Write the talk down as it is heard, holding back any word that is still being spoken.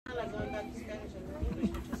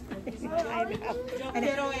I know. Yo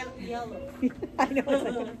quiero el yellow. I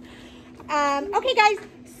know. Okay, guys,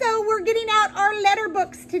 so we're getting out our letter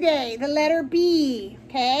books today. The letter B,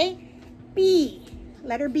 okay? B,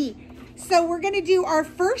 letter B. So we're going to do our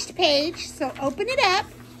first page. So open it up.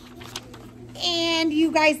 And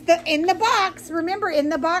you guys, in the box, remember, in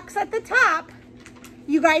the box at the top,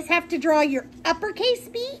 you guys have to draw your uppercase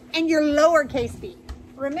B and your lowercase b.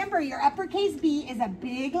 Remember, your uppercase B is a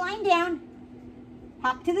big line down,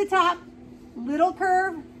 hop to the top, little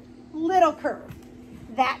curve, little curve.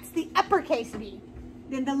 That's the uppercase B.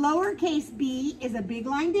 Then the lowercase b is a big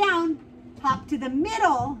line down, hop to the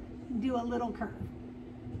middle, do a little curve.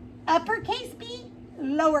 Uppercase B,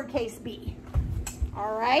 lowercase b.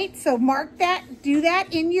 All right, so mark that, do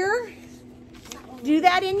that in your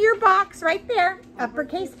box right there.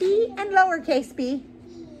 Uppercase B and lowercase b.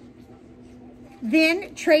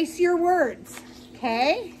 Then trace your words,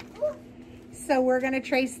 okay? So we're gonna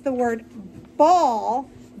trace the word ball,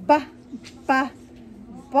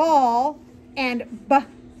 ball, and book.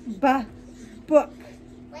 Like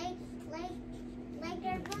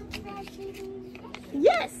your book that you...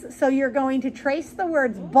 Yes, so you're going to trace the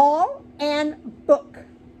words ball and book.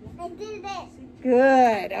 I did it.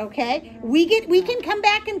 Good, okay. We can come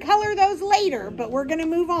back and color those later, but we're gonna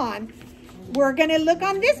move on. We're gonna look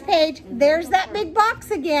on this page. There's that big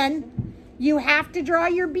box again. You have to draw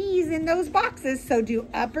your B's in those boxes, so do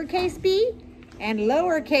uppercase B and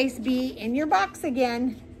lowercase b in your box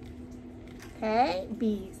again. Okay,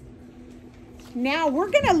 B's. Now we're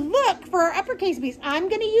gonna look for our uppercase B's. I'm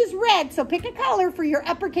gonna use red, so pick a color for your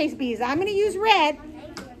uppercase B's. I'm gonna use red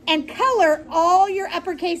and color all your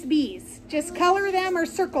uppercase B's. Just color them or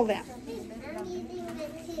circle them. I'm using the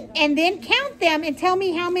two. And then count them and tell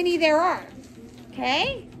me how many there are.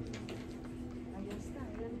 Okay?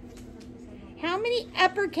 How many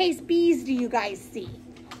uppercase B's do you guys see?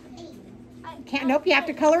 Nope, you have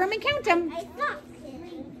to color them and count them. I thought.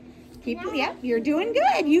 Yep, you're doing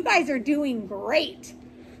good. You guys are doing great.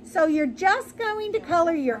 So you're just going to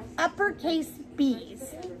color your uppercase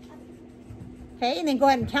B's. Okay, and then go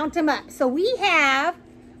ahead and count them up. So we have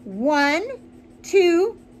 1,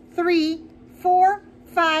 2, 3, 4,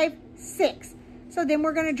 5, 6. So then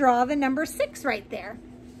we're going to draw the number 6 right there.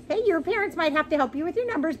 Okay, your parents might have to help you with your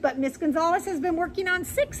numbers, but Miss Gonzalez has been working on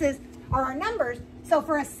 6s, or our numbers. So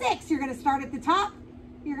for a 6, you're going to start at the top.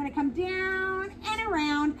 You're going to come down and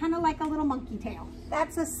around, kind of like a little monkey tail.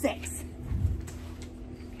 That's a 6.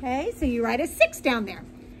 Okay, so you write a 6 down there.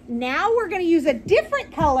 Now we're going to use a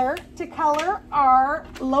different color to color our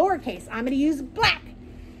lowercase. I'm going to use black.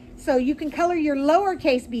 So you can color your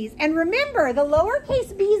lowercase b's. And remember, the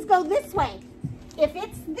lowercase b's go this way. If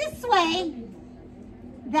it's this way,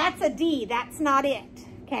 that's a D. That's not it.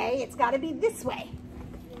 Okay, it's got to be this way.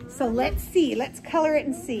 So let's see. Let's color it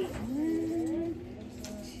and see. 1,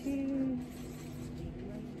 2.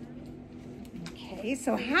 Okay,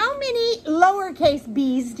 so how many lowercase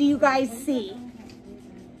b's do you guys see?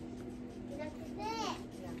 Let's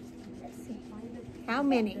see. How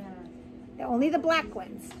many? Only the black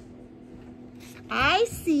ones. I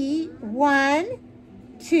see 1,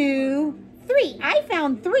 2, 3. I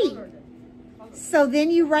found 3. So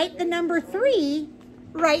then you write the number 3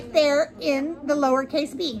 right there in the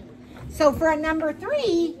lowercase b. So for a number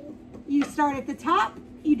 3, you start at the top,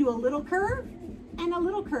 you do a little curve and a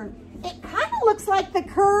little curve. It kind of looks like the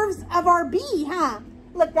curves of our B, huh?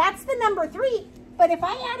 Look, that's the number 3, but if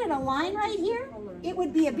I added a line right here, it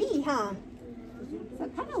would be a B, huh? So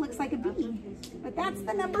it kind of looks like a B, but that's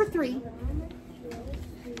the number 3.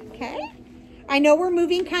 Okay? I know we're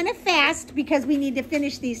moving kind of fast because we need to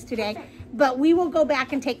finish these today, but we will go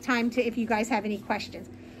back and take time to if you guys have any questions.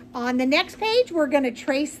 On the next page, we're going to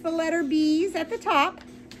trace the letter B's at the top,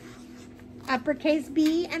 uppercase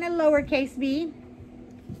B and a lowercase b.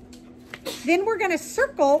 Then we're going to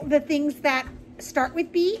circle the things that start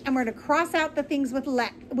with B, and we're going to cross out the things that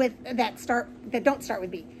don't start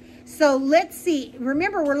with B. So let's see.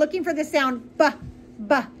 Remember, we're looking for the sound B,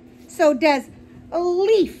 B. So does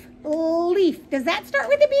leaf, does that start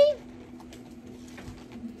with a B?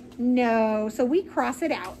 No, so we cross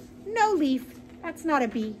it out. No leaf, that's not a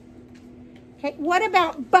B. Okay, what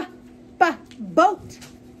about boat?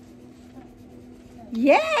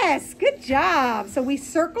 Yes, good job. So we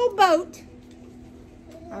circle boat.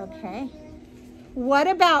 Okay. What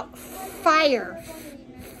about fire?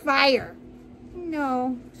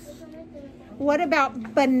 No. What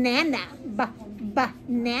about banana?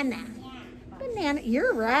 Banana.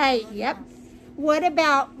 You're right. Yep. What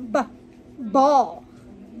about ball?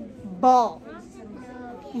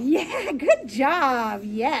 Yeah, good job.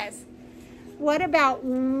 Yes. What about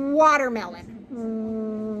watermelon?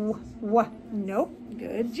 What? Nope.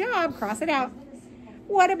 Good job. Cross it out.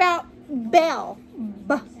 What about bell?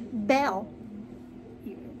 Bell.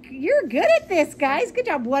 You're good at this, guys. Good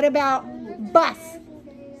job. What about bus?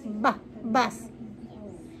 Bus.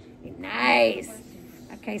 Nice.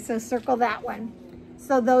 Okay, so circle that one.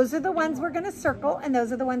 So those are the ones we're going to circle, and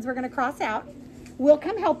those are the ones we're going to cross out. We'll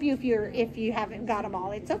come help you if you haven't got them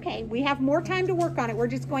all. It's okay. We have more time to work on it. We're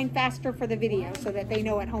just going faster for the video so that they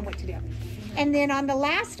know at home what to do. And then on the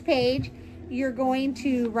last page, you're going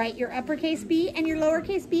to write your uppercase B and your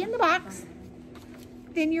lowercase b in the box.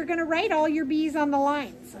 Then you're going to write all your B's on the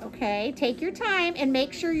lines, okay? Take your time and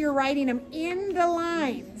make sure you're writing them in the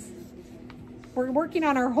lines. We're working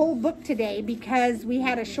on our whole book today because we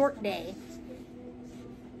had a short day.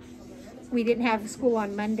 We didn't have school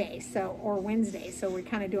on Monday or Wednesday, so we're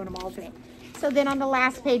kind of doing them all today. So then on the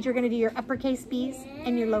last page, you're going to do your uppercase B's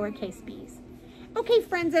and your lowercase b's. Okay,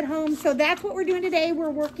 friends at home, so that's what we're doing today. We're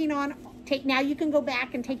working on, now you can go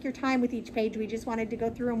back and take your time with each page. We just wanted to go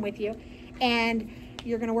through them with you. And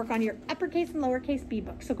you're going to work on your uppercase and lowercase B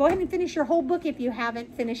book. So go ahead and finish your whole book if you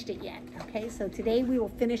haven't finished it yet. Okay, so today we will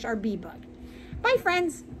finish our B book. Bye,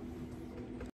 friends.